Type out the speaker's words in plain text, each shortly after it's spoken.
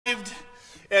arrived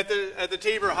at the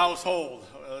Tabor household.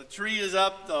 The tree is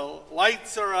up, the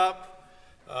lights are up.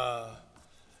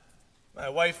 My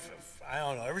wife, I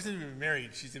don't know, ever since we've been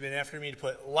married, she's been after me to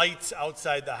put lights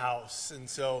outside the house. And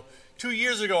so 2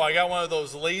 years ago, I got one of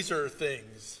those laser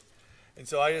things. And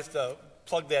so I just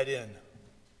plugged that in.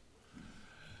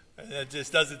 And it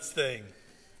just does its thing.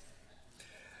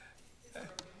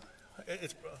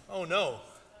 Oh no.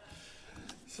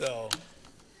 So,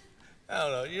 I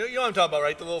don't know. You know what I'm talking about,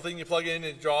 right? The little thing you plug in and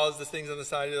it draws the things on the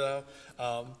side of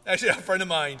the actually, a friend of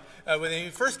mine, when he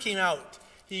first came out,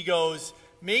 he goes,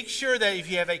 make sure that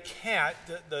if you have a cat,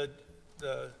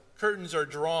 the curtains are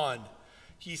drawn.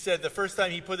 He said the first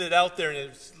time he put it out there and it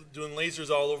was doing lasers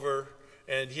all over,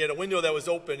 and he had a window that was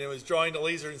open and it was drawing the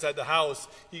laser inside the house.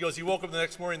 He goes, he woke up the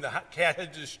next morning, the cat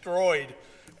had destroyed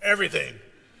everything.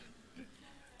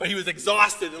 But he was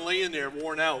exhausted and laying there,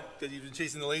 worn out, because he'd been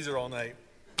chasing the laser all night.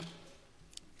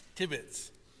 Tidbits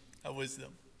of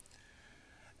wisdom.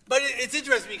 But it's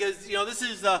interesting because, you know, this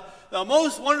is the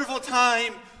most wonderful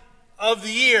time of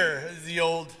the year, as the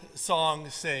old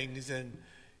song sings. And,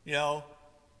 you know,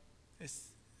 it's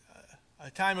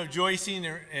a time of rejoicing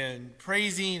and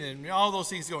praising and all those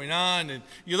things going on. And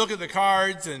you look at the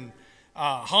cards and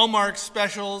Hallmark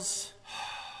specials.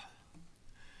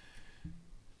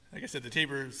 Like I said, the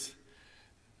Tabor's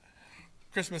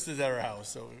Christmas is at our house,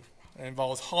 so it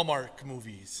involves Hallmark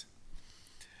movies,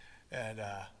 and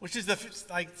which is the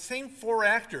same 4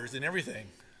 actors and everything.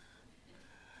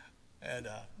 And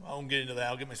I won't get into that;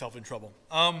 I'll get myself in trouble.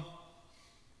 But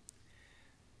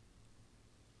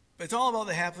it's all about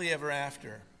the happily ever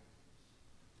after,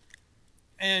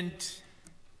 and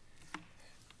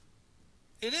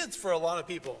it is for a lot of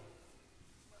people.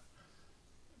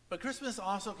 But Christmas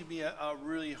also can be a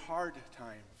really hard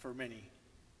time for many.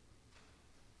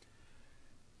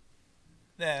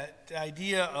 That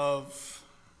idea of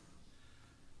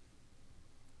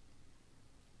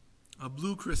a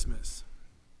blue Christmas,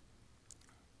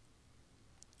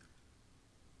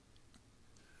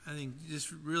 I think just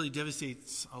really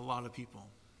devastates a lot of people.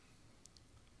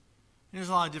 And there's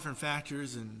a lot of different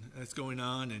factors that's going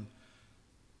on. And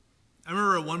I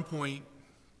remember at one point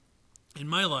in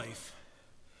my life,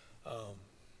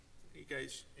 you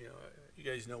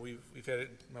guys know we've had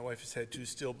it. My wife has had 2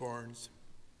 stillborns,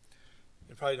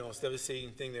 and probably the most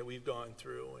devastating thing that we've gone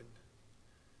through.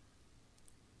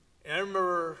 And I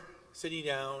remember sitting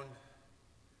down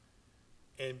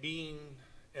and being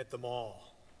at the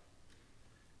mall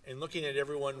and looking at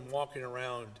everyone walking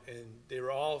around, and they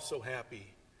were all so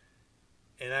happy,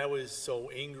 and I was so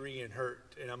angry and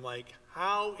hurt. And I'm like,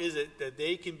 how is it that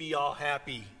they can be all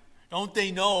happy? Don't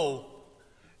they know?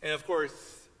 And of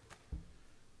course,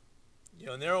 you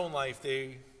know, in their own life,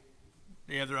 they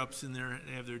have their ups and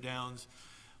they have their downs.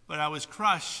 But I was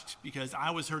crushed because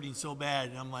I was hurting so bad.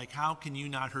 And I'm like, how can you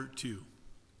not hurt too?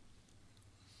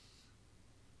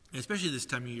 And especially this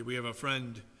time of year, we have a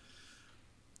friend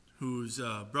whose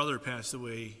brother passed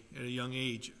away at a young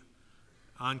age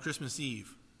on Christmas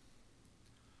Eve.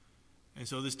 And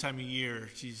so this time of year,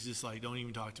 she's just like, don't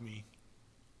even talk to me.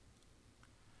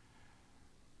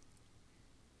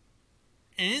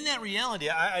 And in that reality,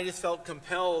 I just felt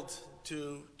compelled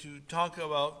to talk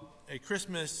about a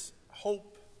Christmas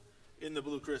hope in the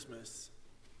blue Christmas.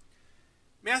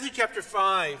 Matthew chapter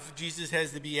 5, Jesus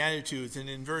has the Beatitudes, and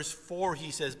in verse 4 he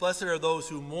says, blessed are those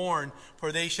who mourn,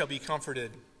 for they shall be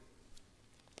comforted.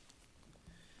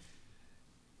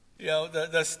 You know,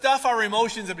 the stuff our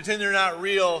emotions and pretend they're not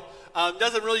real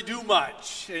doesn't really do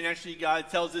much. And actually God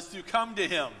tells us to come to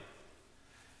him.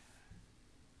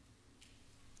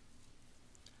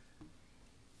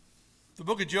 The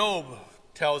book of Job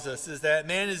tells us is that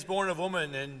man is born of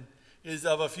woman and is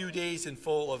of a few days and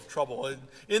full of trouble. And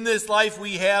in this life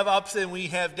we have ups and we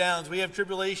have downs. We have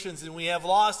tribulations and we have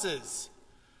losses.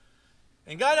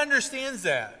 And God understands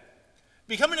that.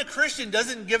 Becoming a Christian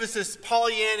doesn't give us this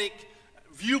Pollyannic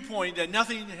viewpoint that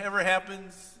nothing ever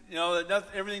happens, you know, that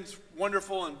everything's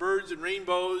wonderful and birds and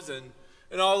rainbows and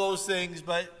all those things.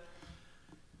 But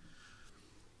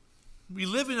we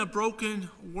live in a broken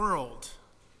world.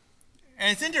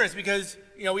 And it's interesting because,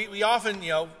 you know, we often, you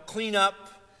know, clean up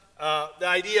the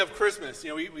idea of Christmas.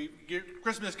 You know, we get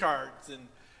Christmas cards and,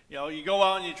 you know, you go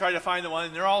out and you try to find the one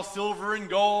and they're all silver and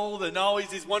gold and always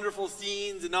these wonderful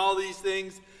scenes and all these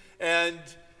things. And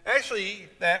actually,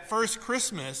 that first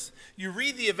Christmas, you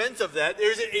read the events of that,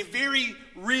 there's a very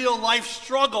real life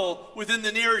struggle within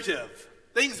the narrative.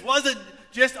 Things wasn't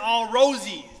just all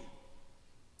rosy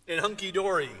and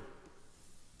hunky-dory.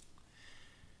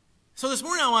 So this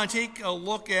morning I want to take a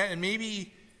look at, and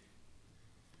maybe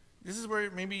this is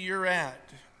where maybe you're at,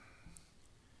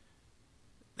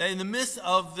 that in the midst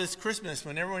of this Christmas,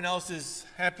 when everyone else is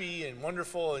happy and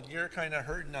wonderful and you're kind of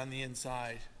hurting on the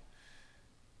inside,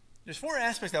 there's 4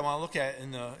 aspects I want to look at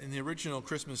in the original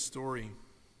Christmas story.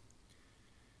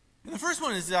 And the first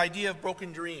one is the idea of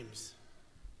broken dreams.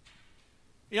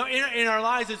 You know, in our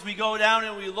lives, as we go down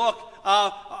and we look,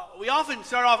 we often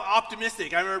start off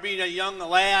optimistic. I remember being a young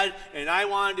lad, and I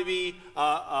wanted to be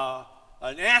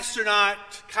an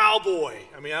astronaut cowboy.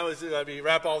 I mean, I'd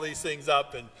wrap all these things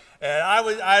up, and I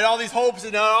had all these hopes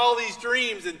and all these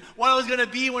dreams, and what I was going to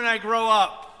be when I grow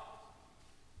up.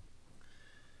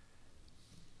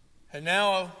 And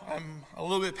now I'm a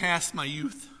little bit past my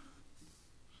youth.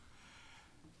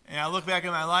 And I look back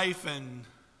at my life, and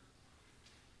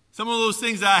some of those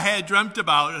things that I had dreamt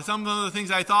about, or some of the things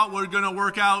I thought were going to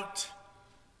work out,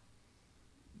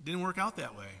 didn't work out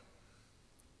that way.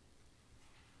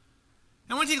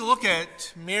 I want to take a look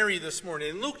at Mary this morning.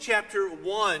 In Luke chapter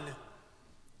 1,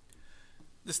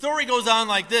 the story goes on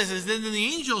like this. Then the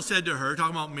angel said to her,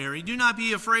 talking about Mary, "Do not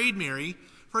be afraid, Mary,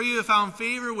 for you have found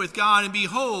favor with God, and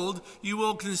behold, you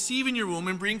will conceive in your womb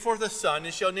and bring forth a son,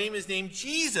 and shall name his name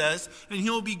Jesus, and he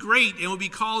will be great, and will be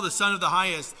called the Son of the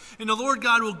Highest. And the Lord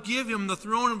God will give him the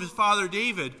throne of his father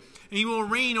David, and he will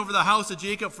reign over the house of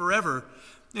Jacob forever,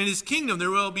 and his kingdom there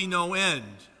will be no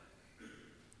end."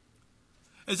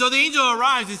 And so the angel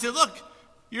arrives and said, "Look,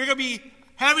 you're going to be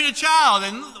having a child,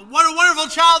 and what a wonderful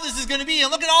child this is going to be.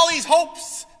 And look at all these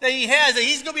hopes that he has, that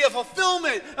he's going to be a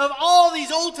fulfillment of all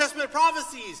these Old Testament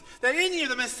prophecies, that in you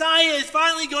the Messiah is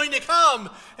finally going to come."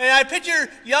 And I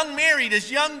picture young Mary, this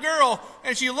young girl,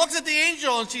 and she looks at the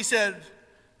angel and she said,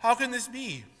 "How can this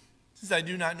be, since I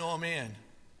do not know a man?"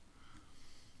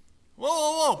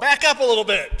 Whoa, back up a little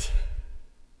bit.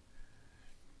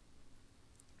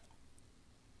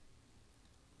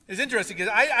 It's interesting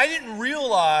because I didn't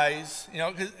realize,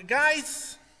 because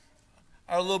guys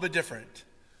are a little bit different.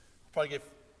 I'll probably get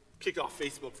kicked off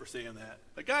Facebook for saying that.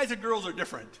 But guys and girls are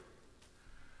different.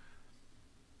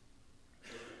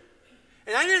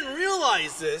 And I didn't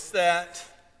realize this, that,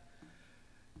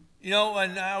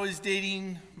 when I was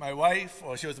dating my wife,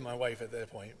 well, she wasn't my wife at that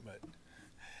point, but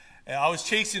I was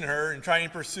chasing her and trying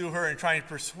to pursue her and trying to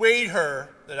persuade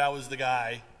her that I was the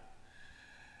guy.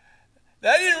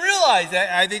 I didn't realize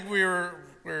that. I think we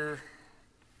were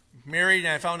married, and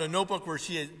I found a notebook where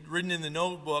she had written in the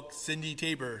notebook Cindy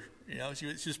Tabor. She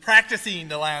was practicing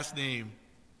the last name.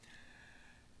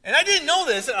 And I didn't know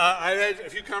this. I had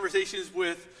a few conversations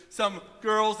with some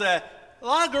girls that a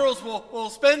lot of girls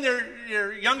will spend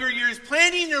their younger years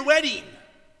planning their wedding.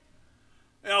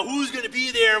 Who's going to be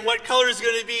there and what color is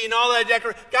going to be and all that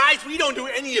decoration. Guys, we don't do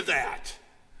any of that.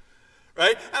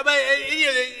 Right?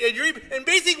 And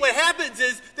basically what happens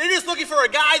is they're just looking for a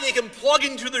guy they can plug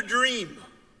into their dream.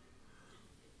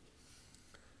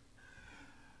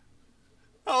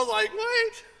 I was like,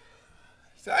 what?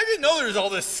 So I didn't know there was all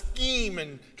this scheme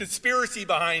and conspiracy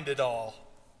behind it all.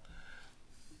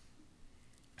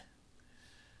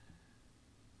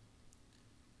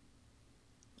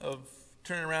 Of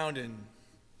turning around and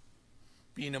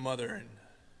being a mother, and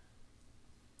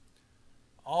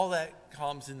all that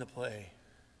comes into play.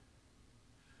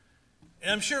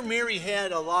 And I'm sure Mary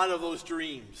had a lot of those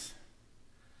dreams.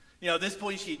 At this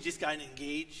point, she had just gotten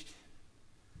engaged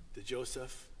to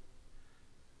Joseph.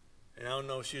 And I don't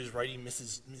know if she was writing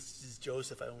Mrs.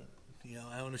 Joseph. I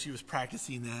don't know if she was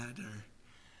practicing that,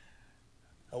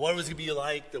 or what it was going to be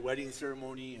like, the wedding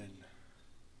ceremony, and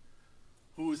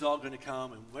who was all going to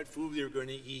come, and what food they were going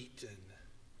to eat, and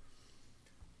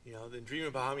then dreaming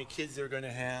about how many kids they were going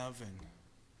to have,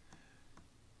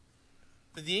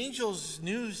 But the angel's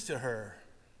news to her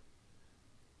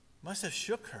must have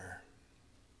shook her.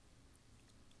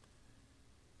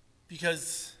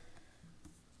 Because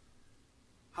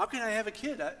how can I have a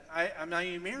kid? I'm not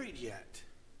even married yet.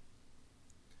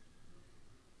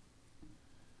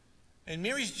 And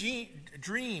Mary's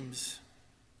dreams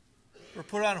were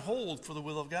put on hold for the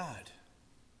will of God.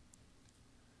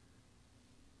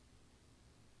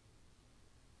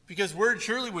 Because word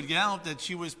surely would get out that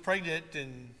she was pregnant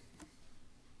and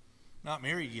not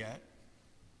married yet.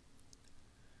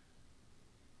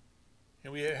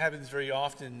 And it happens very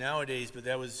often nowadays, but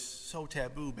that was so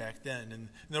taboo back then. And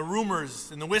the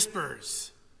rumors and the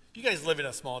whispers. You guys live in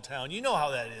a small town. You know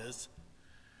how that is.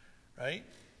 Right?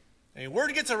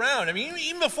 Word gets around.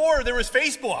 Even before there was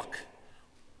Facebook,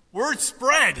 word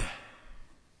spread.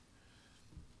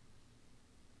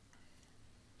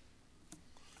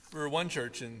 We were at one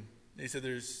church, and they said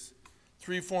there's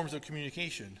 3 forms of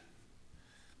communication.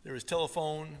 There was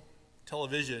telephone,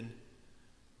 television,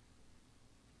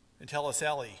 and tell a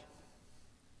Sally.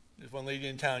 There's one lady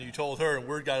in town, you told her, and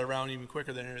word got around even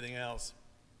quicker than anything else.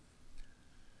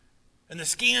 and the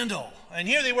scandal. And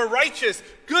here they were righteous,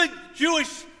 good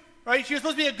Jewish, right? She was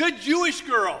supposed to be a good Jewish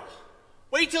girl.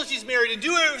 Wait till she's married and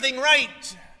do everything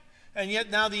right. And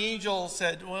yet now the angel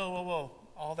said, whoa, whoa, whoa,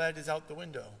 all that is out the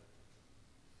window.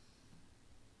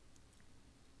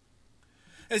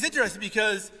 And it's interesting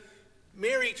because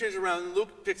Mary turns around and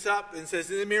Luke picks up and says,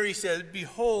 and then Mary said,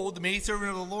 behold, the maidservant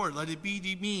of the Lord, let it be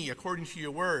to me according to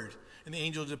your word. And the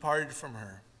angel departed from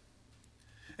her.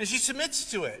 And she submits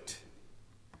to it.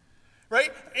 Right?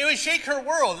 It would shake her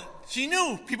world. She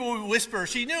knew people would whisper.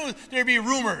 She knew there'd be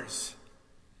rumors.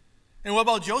 And what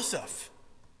about Joseph?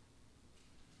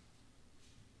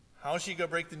 How is she going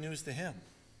to break the news to him?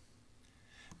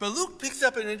 But Luke picks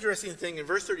up an interesting thing in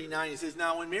verse 39. He says,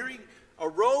 now when Mary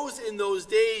arose in those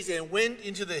days and went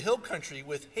into the hill country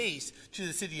with haste to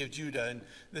the city of Judah. And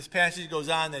this passage goes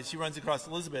on that she runs across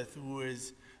Elizabeth, who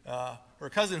is her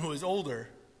cousin, who is older.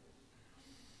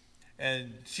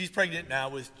 And she's pregnant now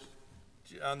with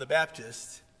John the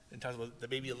Baptist, and talks about the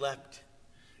baby leapt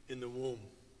in the womb.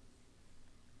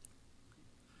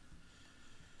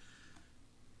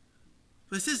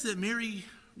 But it says that Mary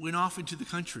went off into the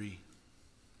country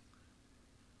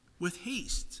with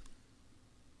haste.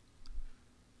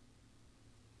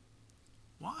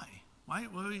 Why? Why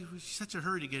was she such a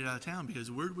hurry to get out of town? Because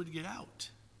word would get out.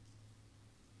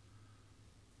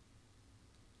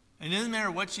 And it doesn't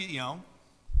matter what she,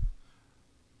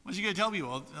 what's she going to tell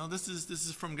people? Oh, this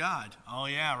is from God. Oh,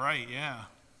 yeah, right, yeah.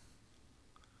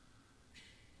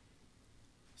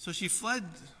 So she fled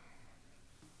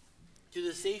to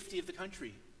the safety of the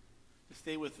country to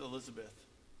stay with Elizabeth.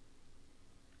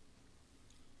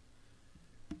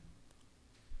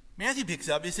 Matthew picks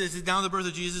up, he says, now the birth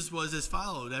of Jesus was as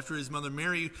followed. After his mother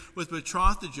Mary was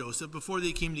betrothed to Joseph, before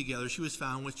they came together, she was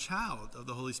found with child of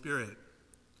the Holy Spirit.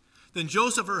 Then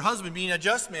Joseph, her husband, being a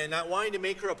just man, not wanting to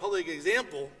make her a public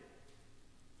example,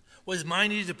 was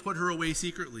minded to put her away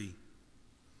secretly.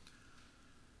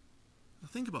 Now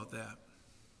think about that.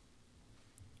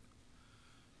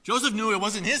 Joseph knew it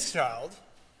wasn't his child.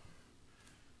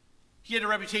 He had a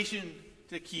reputation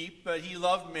to keep, but he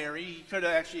loved Mary. He could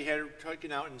have actually had her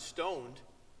taken out and stoned.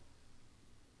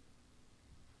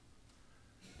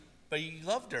 But he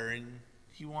loved her, and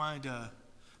he wanted to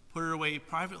put her away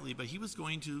privately, but he was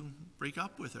going to break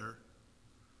up with her.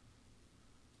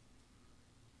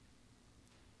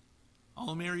 All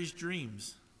of Mary's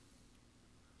dreams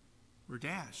were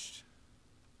dashed.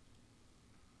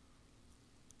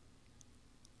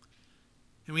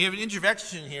 And we have an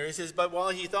interjection here. It says, but while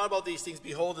he thought about these things,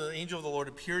 behold, the angel of the Lord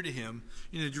appeared to him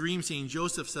in a dream, saying,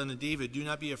 Joseph, son of David, do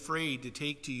not be afraid to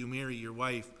take to you Mary, your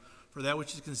wife, for that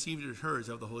which is conceived in her is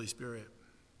of the Holy Spirit.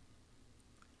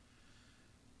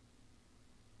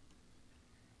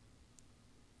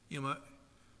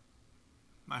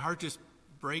 My heart just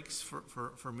breaks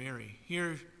for Mary.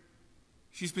 Here,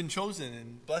 she's been chosen,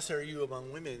 and blessed are you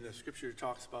among women, the scripture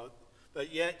talks about.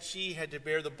 But yet she had to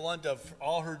bear the brunt of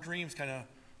all her dreams kind of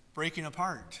breaking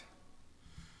apart.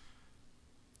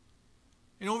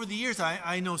 And over the years,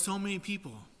 I know so many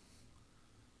people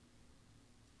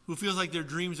who feels like their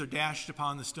dreams are dashed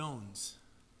upon the stones,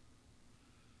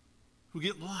 who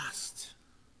get lost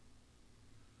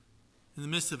in the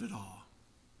midst of it all.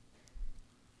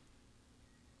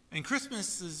 And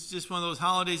Christmas is just one of those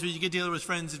holidays where you get together with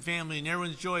friends and family and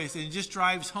everyone's joyous, and it just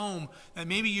drives home that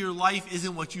maybe your life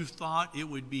isn't what you thought it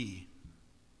would be.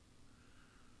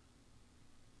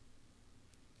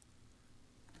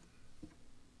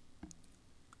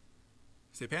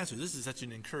 Say, Pastor, this is such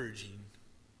an encouraging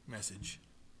message.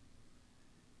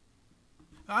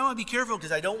 I want to be careful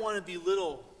because I don't want to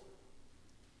belittle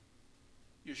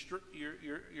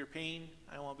your pain.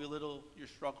 I don't want to belittle your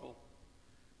struggle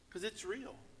because it's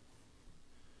real.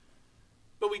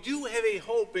 But we do have a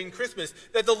hope in Christmas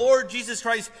that the Lord Jesus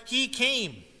Christ, he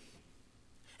came.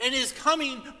 And his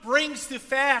coming brings the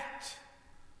fact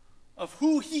of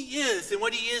who he is and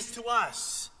what he is to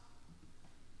us.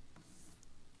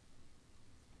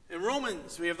 In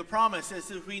Romans, we have the promise that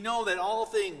says we know that all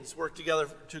things work together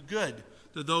to good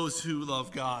to those who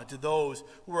love God, to those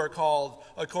who are called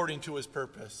according to his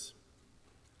purpose.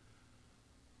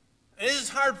 And it is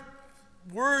hard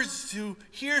words to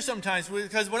hear sometimes,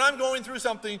 because when I'm going through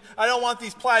something, I don't want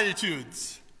these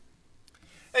platitudes.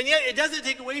 And yet it doesn't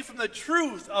take away from the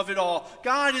truth of it all.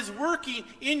 God is working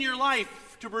in your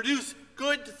life to produce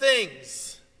good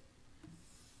things,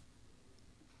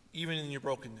 even in your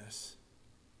brokenness.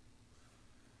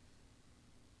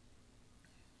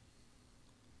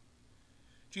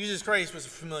 Jesus Christ was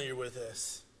familiar with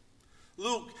this.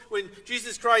 Luke, when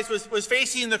Jesus Christ was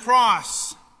facing the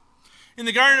cross, In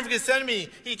the Garden of Gethsemane,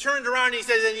 he turned around and he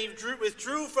says, and he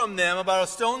withdrew from them about a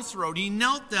stone's throw. He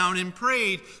knelt down and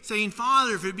prayed, saying,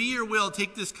 Father, if it be your will,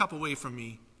 take this cup away from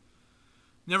me.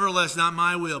 Nevertheless, not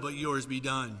my will, but yours be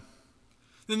done.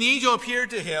 Then the angel appeared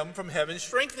to him from heaven,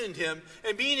 strengthened him,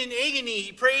 and being in agony,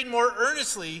 he prayed more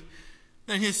earnestly.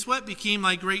 Then his sweat became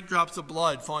like great drops of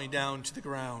blood falling down to the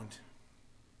ground.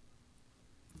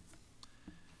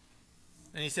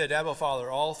 And he said, Abba, Father,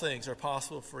 all things are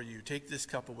possible for you. Take this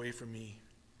cup away from me.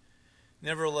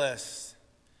 Nevertheless,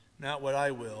 not what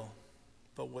I will,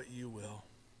 but what you will.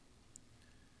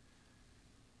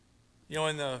 You know,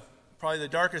 in probably the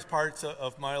darkest parts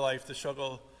of my life, the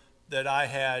struggle that I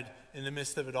had in the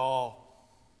midst of it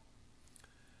all,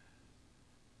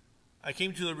 I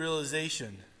came to the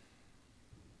realization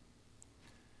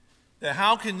that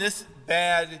how can this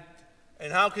bad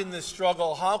and how can this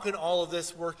struggle, how can all of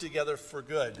this work together for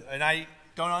good? And I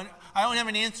don't have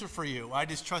an answer for you. I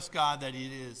just trust God that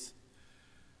it is.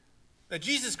 That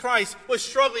Jesus Christ was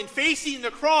struggling, facing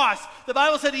the cross. The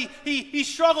Bible said he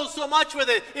struggled so much with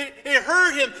it. It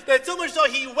hurt him that so much so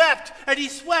he wept and he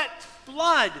sweat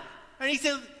blood. And he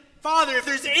said, Father, if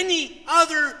there's any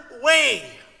other way,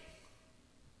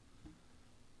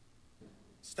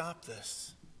 stop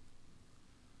this.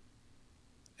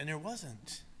 And there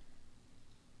wasn't.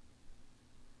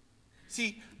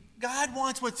 See, God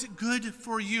wants what's good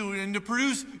for you and to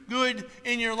produce good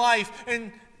in your life.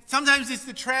 And sometimes it's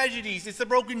the tragedies, it's the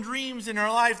broken dreams in our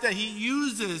life that he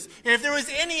uses. And if there was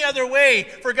any other way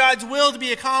for God's will to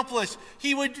be accomplished,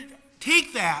 he would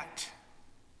take that.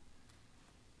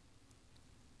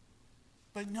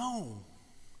 But no.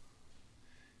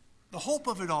 The hope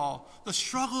of it all, the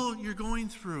struggle you're going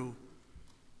through,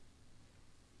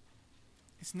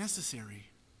 it's necessary.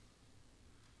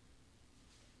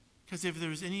 Because if there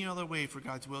was any other way for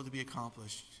God's will to be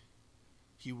accomplished,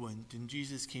 he wouldn't. And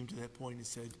Jesus came to that point and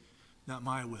said, not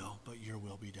my will, but your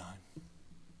will be done.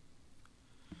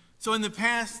 So in the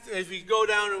past, as we go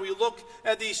down and we look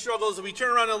at these struggles, and we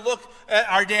turn around and look at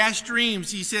our dashed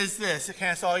dreams, he says this,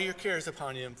 cast all your cares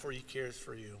upon him, for he cares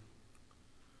for you.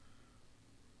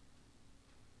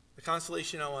 The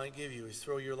consolation I want to give you is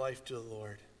throw your life to the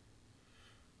Lord.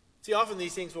 See, often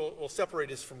these things will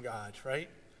separate us from God, right?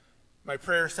 My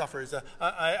prayer suffers.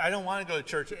 I don't want to go to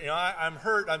church. You know, I'm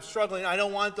hurt. I'm struggling. I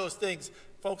don't want those things.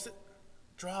 Folks,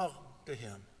 draw to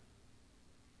him.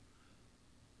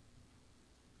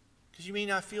 Because you may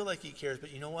not feel like he cares,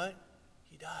 but you know what?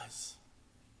 He does.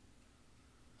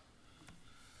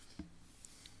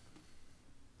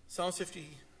 Psalm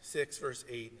 56, verse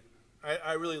 8.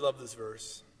 I really love this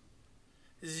verse.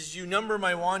 It says, you number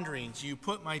my wanderings. You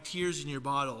put my tears in your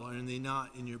bottle. Are they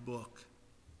not in your book?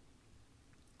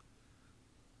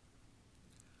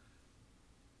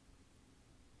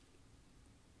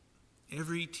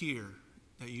 Every tear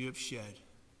that you have shed,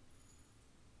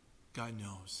 God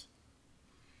knows.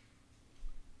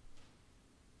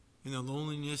 In the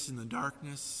loneliness, in the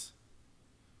darkness,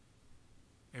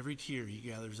 every tear he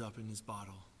gathers up in his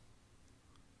bottle.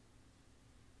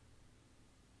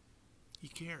 He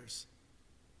cares.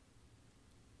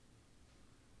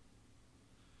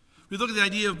 We look at the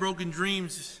idea of broken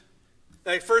dreams.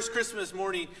 That first Christmas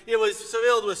morning, it was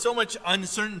filled with so much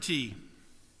uncertainty.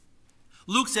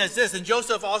 Luke says this, and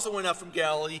Joseph also went up from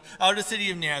Galilee, out of the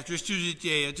city of Nazareth, to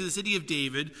Judea, to the city of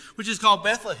David, which is called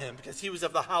Bethlehem, because he was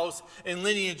of the house and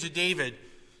lineage of David,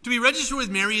 to be registered with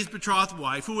Mary, his betrothed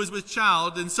wife, who was with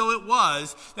child. And so it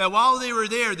was that while they were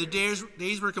there, the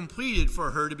days were completed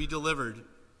for her to be delivered.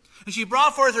 And she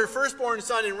brought forth her firstborn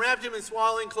son and wrapped him in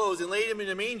swaddling clothes and laid him in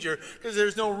a manger, because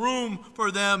there's no room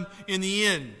for them in the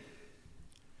inn.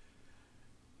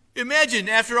 Imagine,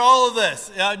 after all of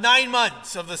this, 9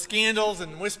 months of the scandals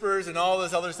and whispers and all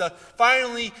this other stuff,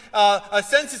 finally a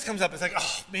census comes up. It's like,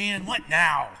 oh man, what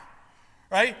now?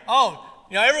 Right? Oh,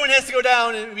 everyone has to go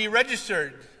down and be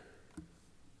registered.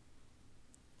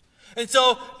 And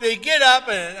so they get up,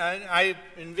 and I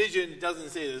envision, it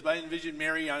doesn't say this, but I envision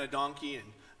Mary on a donkey,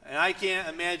 and I can't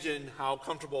imagine how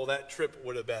comfortable that trip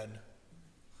would have been.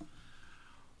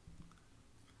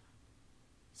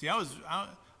 See,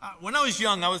 when I was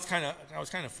young, I was kind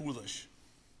of foolish.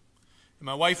 And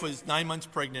my wife was 9 months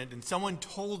pregnant, and someone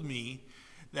told me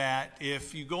that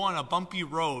if you go on a bumpy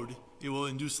road, it will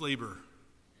induce labor.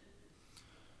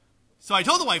 So I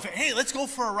told the wife, hey, let's go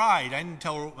for a ride. I didn't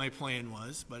tell her what my plan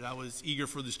was, but I was eager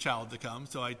for this child to come.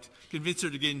 So I convinced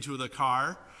her to get into the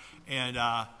car. And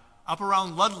up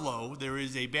around Ludlow, there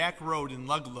is a back road in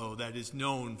Ludlow that is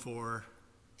known for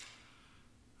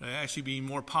actually being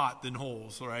more pot than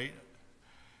holes, right?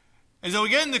 And so we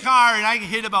get in the car, and I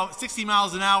hit about 60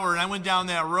 miles an hour, and I went down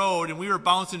that road, and we were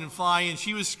bouncing and flying.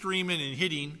 She was screaming and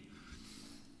hitting.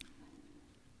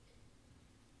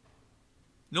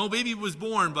 No baby was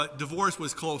born, but divorce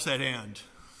was close at hand.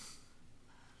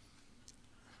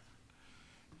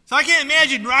 So I can't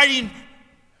imagine riding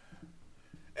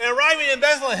and arriving in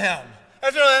Bethlehem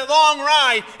after that long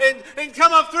ride and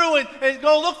come up through and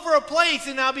go look for a place.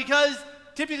 And now, because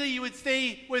typically you would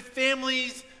stay with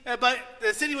families, but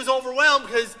the city was overwhelmed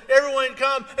because everyone had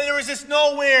come, and there was just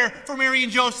nowhere for Mary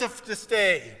and Joseph to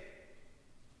stay.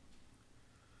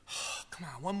 Oh, come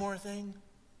on, one more thing.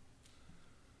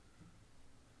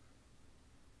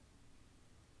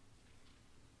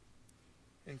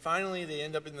 And finally, they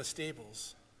end up in the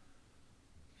stables.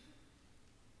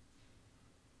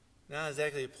 Not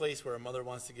exactly a place where a mother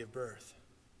wants to give birth.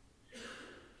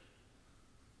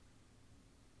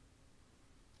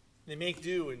 They make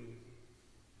do, and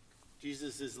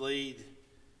Jesus is laid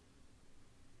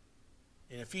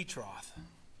in a feed trough,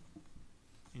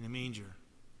 in a manger.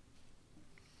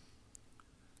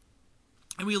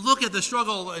 And we look at the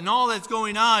struggle and all that's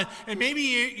going on, and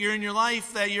maybe you're in your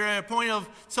life that you're at a point of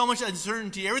so much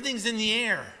uncertainty. Everything's in the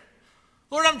air.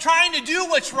 Lord, I'm trying to do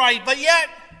what's right, but yet,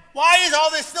 why is all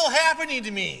this still happening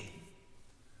to me?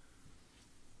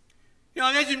 You know,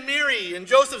 imagine Mary and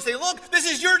Joseph say, look, this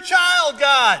is your child,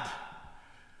 God.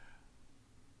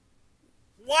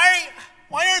 Why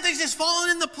aren't things just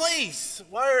falling into place?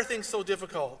 Why are things so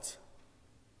difficult?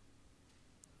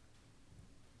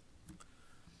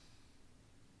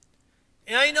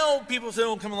 And I know people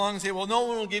will come along and say, well, no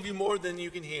one will give you more than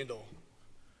you can handle.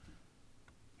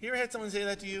 You ever had someone say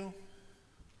that to you?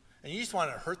 And you just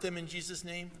want to hurt them in Jesus'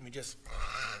 name? I mean, just...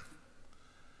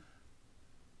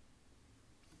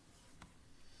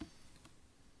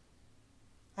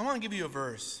 I want to give you a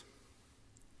verse.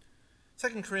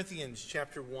 2 Corinthians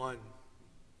chapter 1,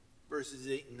 verses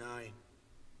 8 and 9. It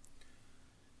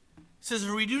says,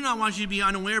 for we do not want you to be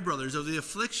unaware, brothers, of the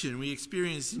affliction we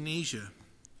experienced in Asia.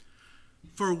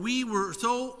 For we were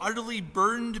so utterly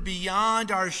burdened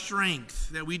beyond our strength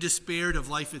that we despaired of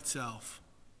life itself.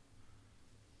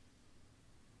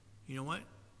 You know what?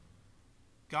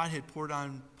 God had poured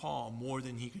on Paul more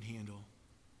than he could handle.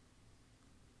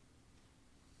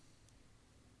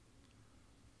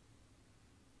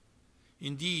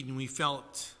 Indeed, and we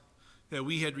felt that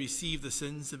we had received the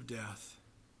sentence of death.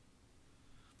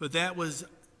 But that was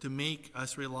to make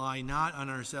us rely not on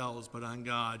ourselves, but on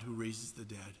God who raises the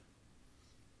dead.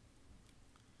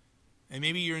 And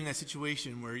maybe you're in that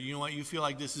situation where, you know what, you feel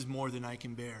like this is more than I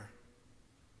can bear.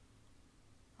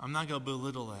 I'm not going to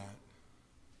belittle that.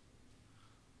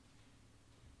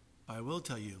 But I will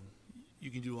tell you, you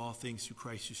can do all things through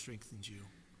Christ who strengthens you.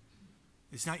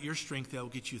 It's not your strength that will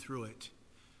get you through it.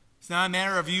 It's not a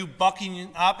matter of you bucking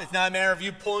up. It's not a matter of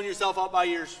you pulling yourself up by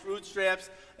your bootstraps.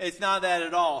 It's not that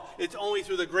at all. It's only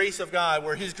through the grace of God,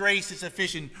 where his grace is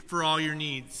sufficient for all your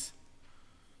needs.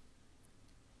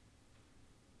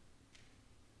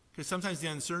 Because sometimes the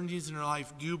uncertainties in our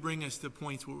life do bring us to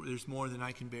points where there's more than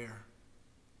I can bear.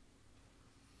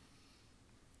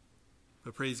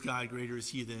 But praise God, greater is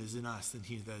he that is in us than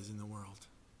he that is in the world.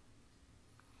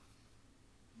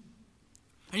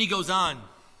 And he goes on.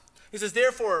 He says,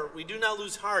 therefore, we do not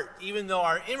lose heart, even though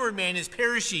our inward man is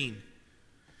perishing.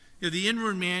 You know, the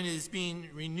inward man is being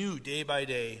renewed day by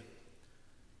day.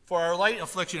 For our light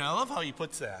affliction, I love how he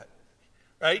puts that.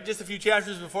 Right? Just a few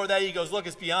chapters before that, he goes, look,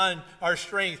 it's beyond our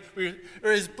strength.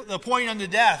 There is the point unto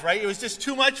death, right? It was just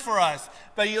too much for us.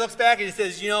 But he looks back and he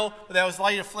says, you know, that was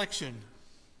light affliction.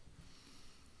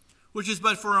 Which is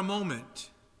but for a moment,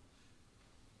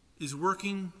 is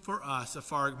working for us a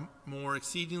far more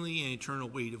exceedingly and eternal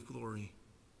weight of glory.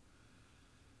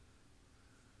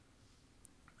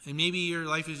 And maybe your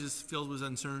life is just filled with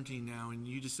uncertainty now, and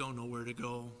you just don't know where to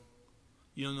go.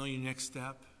 You don't know your next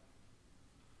step.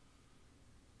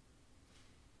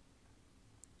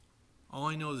 All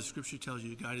I know, the scripture tells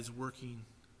you, God is working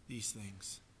these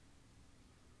things.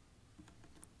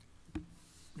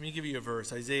 Let me give you a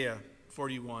verse, Isaiah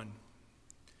 41.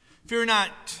 Fear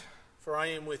not, for I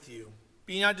am with you.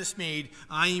 Be not dismayed,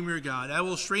 I am your God. I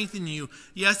will strengthen you.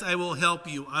 Yes, I will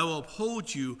help you. I will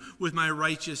uphold you with my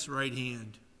righteous right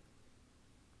hand.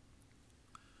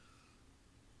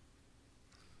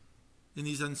 In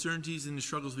these uncertainties and the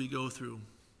struggles we go through,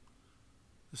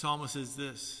 the psalmist says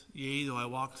this, yea, though I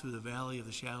walk through the valley of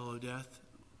the shadow of death,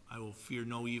 I will fear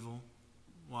no evil.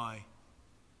 Why?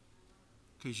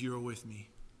 Because you are with me.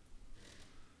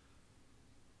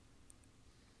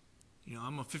 You know,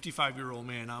 I'm a 55-year-old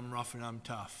man. I'm rough and I'm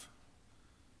tough.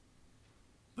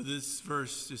 But this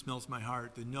verse just melts my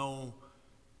heart to know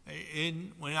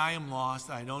When I am lost,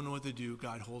 I don't know what to do,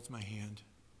 God holds my hand.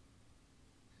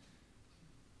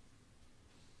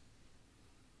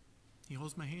 He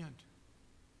holds my hand.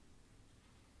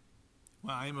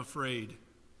 When I am afraid,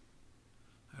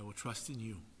 I will trust in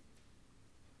you.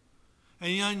 And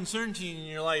the uncertainty in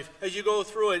your life, as you go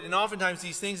through it, and oftentimes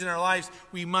these things in our lives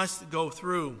we must go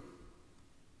through.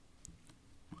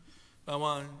 But I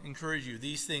want to encourage you,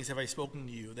 these things have I spoken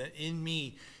to you, that in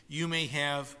me you may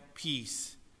have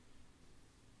peace.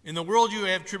 In the world you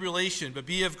have tribulation, but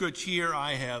be of good cheer,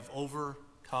 I have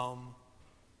overcome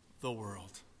the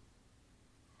world.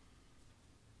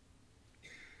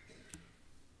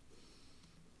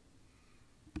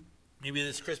 Maybe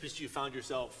this Christmas you found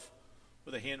yourself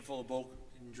with a handful of broken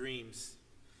dreams.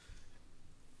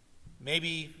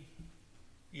 Maybe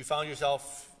you found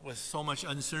yourself with so much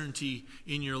uncertainty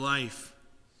in your life.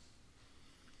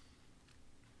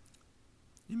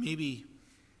 And maybe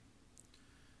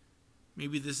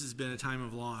this has been a time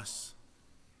of loss.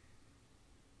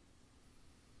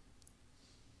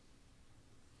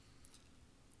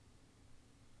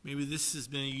 Maybe this has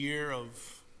been a year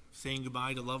of saying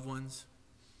goodbye to loved ones.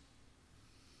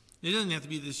 It doesn't have to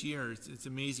be this year. It's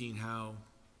amazing how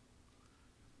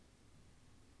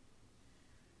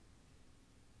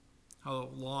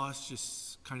loss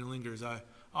just kind of lingers. I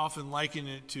often liken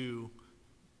it to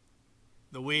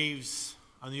the waves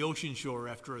on the ocean shore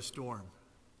after a storm.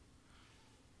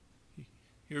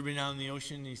 You ever been out in the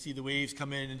ocean and you see the waves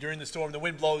come in, and during the storm the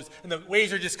wind blows and the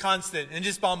waves are just constant and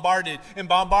just bombarded and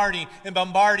bombarding and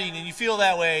bombarding, and you feel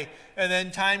that way, and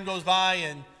then time goes by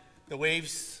and the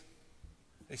waves,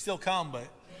 they still come, but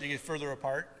they get further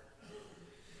apart.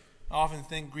 I often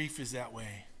think grief is that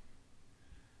way.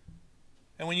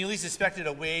 And when you least expect it,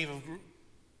 a wave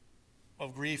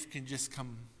of grief can just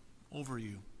come over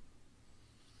you.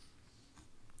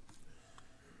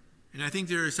 And I think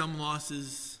there are some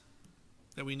losses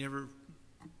that we never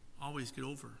always get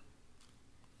over.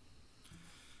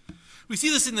 We see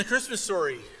this in the Christmas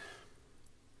story.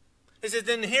 It says,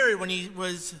 then Herod, when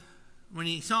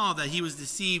he saw that he was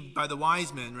deceived by the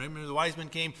wise men, right? Remember the wise men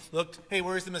came, looked, hey,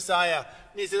 where's the Messiah?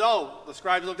 And he said, oh, the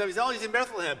scribes looked up, he said, oh, he's in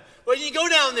Bethlehem. Well, you go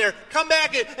down there, come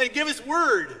back and give us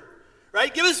word,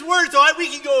 right? Give us word so we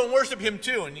can go and worship him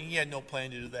too. And he had no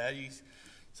plan to do that. He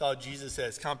saw Jesus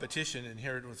as competition, and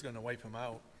Herod was going to wipe him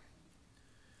out.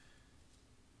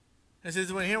 It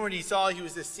says, when Herod, he saw he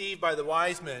was deceived by the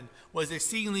wise men, was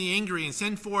exceedingly angry, and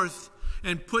sent forth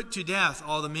and put to death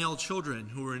all the male children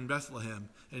who were in Bethlehem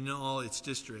and in all its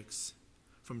districts,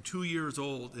 from 2 years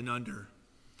old and under,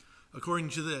 according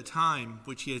to the time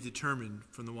which he had determined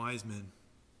from the wise men.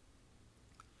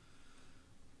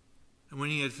 And when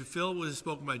he had fulfilled what was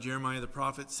spoken by Jeremiah the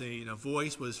prophet, saying, a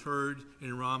voice was heard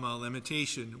in Ramah,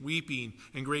 lamentation, weeping,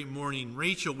 and great mourning,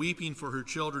 Rachel weeping for her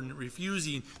children,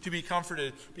 refusing to be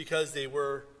comforted because they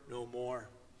were no more.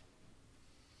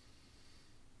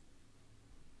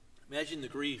 Imagine the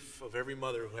grief of every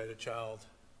mother who had a child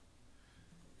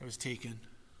that was taken.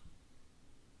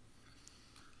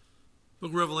 The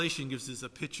book of Revelation gives us a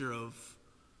picture of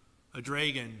a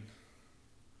dragon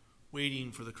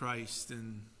waiting for the Christ.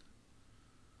 And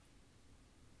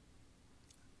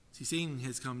see, Satan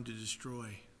has come to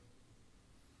destroy.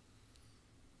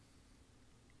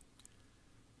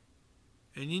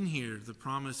 And in here, the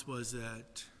promise was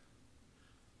that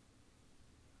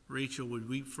Rachel would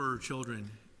weep for her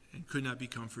children and could not be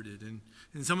comforted.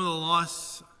 And some of the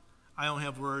loss, I don't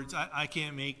have words. I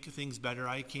can't make things better.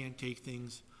 I can't take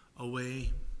things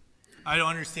away. I don't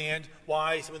understand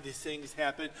why some of these things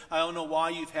happen. I don't know why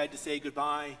you've had to say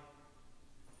goodbye.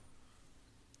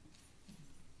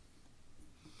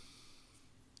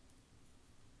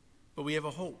 But we have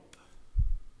a hope.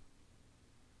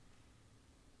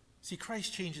 See,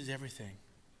 Christ changes everything.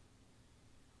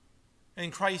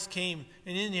 And Christ came,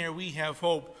 and in there we have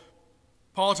hope.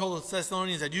 Paul told the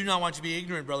Thessalonians, I do not want you to be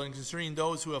ignorant, brethren, concerning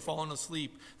those who have fallen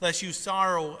asleep, lest you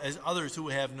sorrow as others who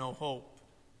have no hope.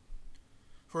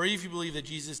 For if you believe that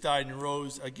Jesus died and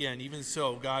rose again, even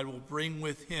so God will bring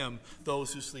with him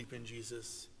those who sleep in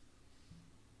Jesus.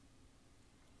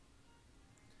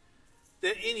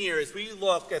 That in here, as we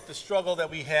look at the struggle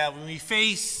that we have, when we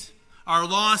face our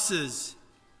losses,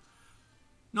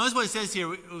 notice what it says here,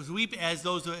 weep as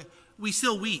those who, we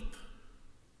still weep.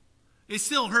 It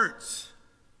still hurts.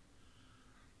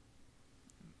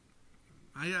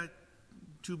 I got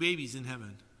 2 babies in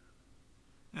heaven.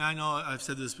 And I know I've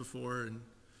said this before, and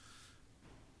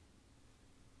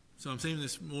so I'm saying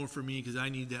this more for me because I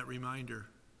need that reminder.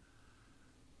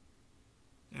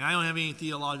 And I don't have any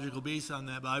theological base on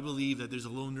that, but I believe that there's a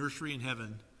little nursery in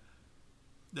heaven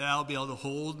that I'll be able to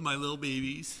hold my little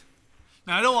babies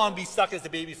Now, I don't want to be stuck as a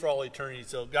baby for all eternity,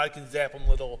 so God can zap them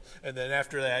little, and then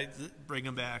after that, bring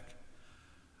them back.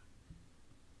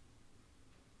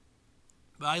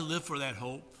 But I live for that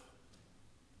hope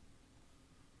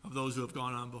of those who have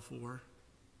gone on before.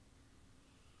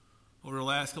 Over the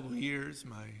last couple of years,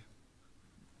 my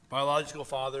biological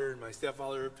father and my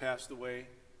stepfather have passed away.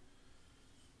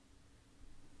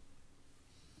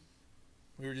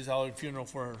 We were just out at a funeral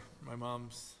for my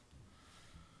mom's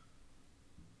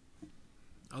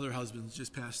other husbands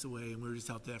just passed away, and we were just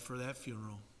out there for that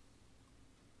funeral.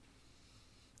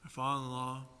 My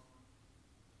father-in-law,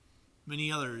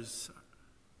 many others.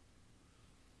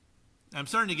 I'm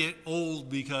starting to get old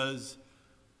because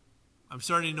I'm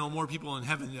starting to know more people in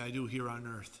heaven than I do here on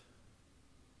earth.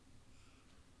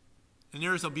 And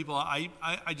there are some people I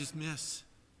just miss.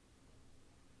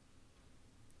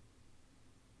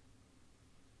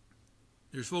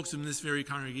 There's folks in this very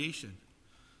congregation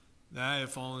that I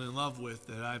have fallen in love with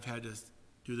that I've had to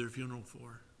do their funeral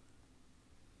for.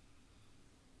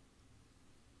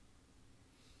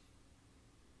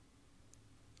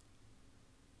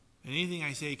 Anything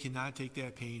I say cannot take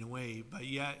that pain away, but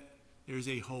yet there's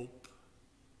a hope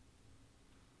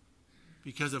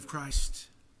because of Christ.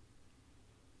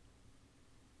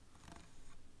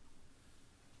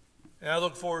 And I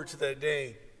look forward to that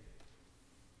day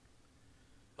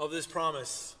of this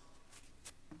promise.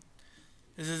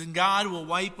 It says, and God will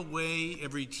wipe away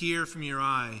every tear from your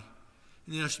eye,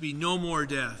 and there shall be no more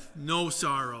death, no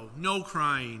sorrow, no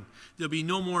crying. There'll be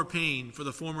no more pain, for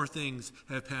the former things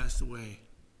have passed away.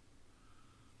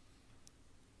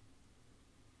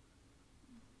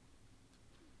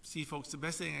 See, folks, the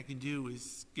best thing I can do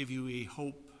is give you a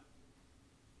hope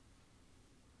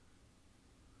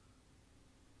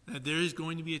that there is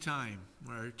going to be a time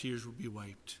where our tears will be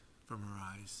wiped from our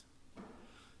eyes.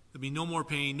 There'll be no more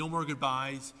pain, no more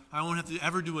goodbyes. I won't have to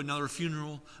ever do another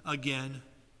funeral again.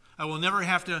 I will never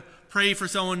have to pray for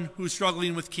someone who's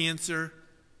struggling with cancer,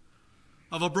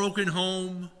 of a broken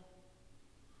home,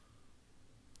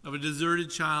 of a deserted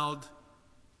child.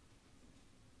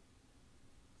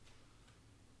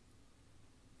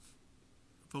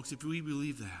 Folks, if we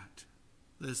believe that,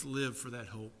 let's live for that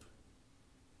hope.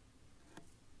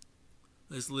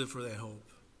 Let's live for that hope.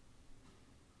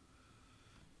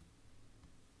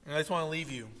 And I just want to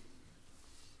leave you,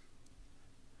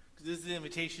 because this is the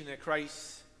invitation that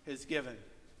Christ has given.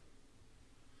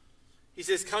 He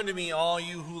says, come to me, all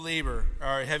you who labor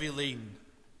are heavy laden,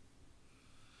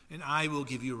 and I will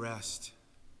give you rest.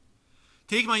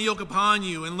 Take my yoke upon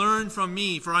you and learn from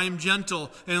me, for I am gentle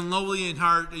and lowly in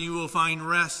heart, and you will find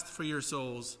rest for your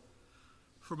souls.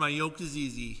 For my yoke is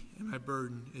easy and my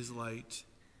burden is light.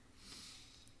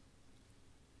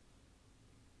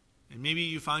 And maybe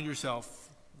you found yourself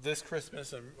this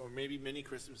Christmas, or maybe many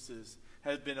Christmases,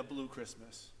 has been a blue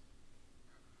Christmas.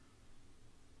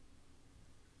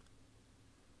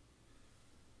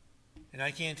 And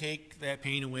I can't take that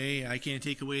pain away. I can't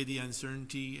take away the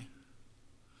uncertainty.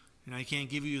 And I can't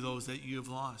give you those that you have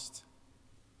lost.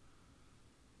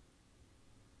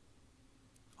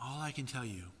 All I can tell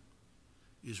you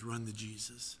is run to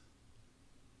Jesus.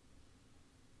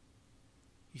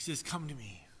 He says, come to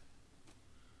me,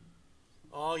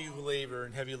 all you who labor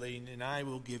and heavy laden, and I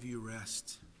will give you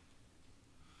rest.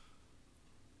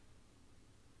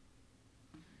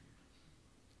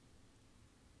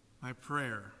 My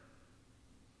prayer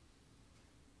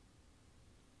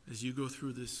as you go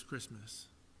through this Christmas,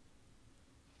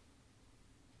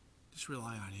 just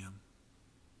rely on him.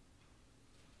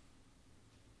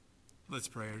 Let's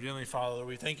pray. Our dearly Father,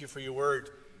 we thank you for your word.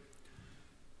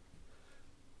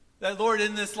 That, Lord,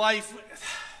 in this life,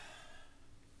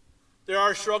 there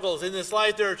are struggles. In this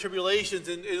life, there are tribulations.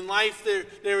 In life,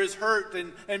 there is hurt.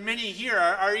 And many here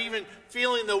are even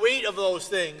feeling the weight of those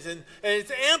things. And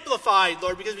it's amplified,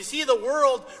 Lord, because we see the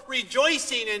world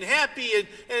rejoicing and happy.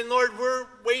 And Lord, we're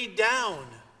weighed down.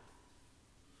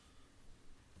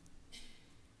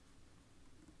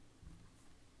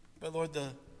 But Lord,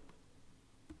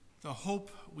 the hope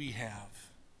we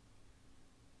have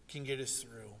can get us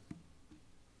through.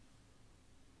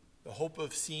 The hope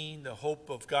of seeing, the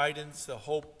hope of guidance, the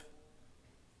hope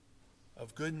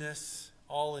of goodness,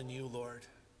 all in you, Lord.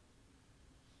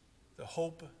 The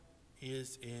hope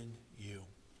is in you.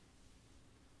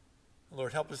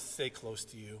 Lord, help us to stay close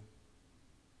to you.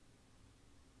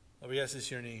 Lord, we ask this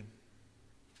in your name.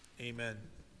 Amen.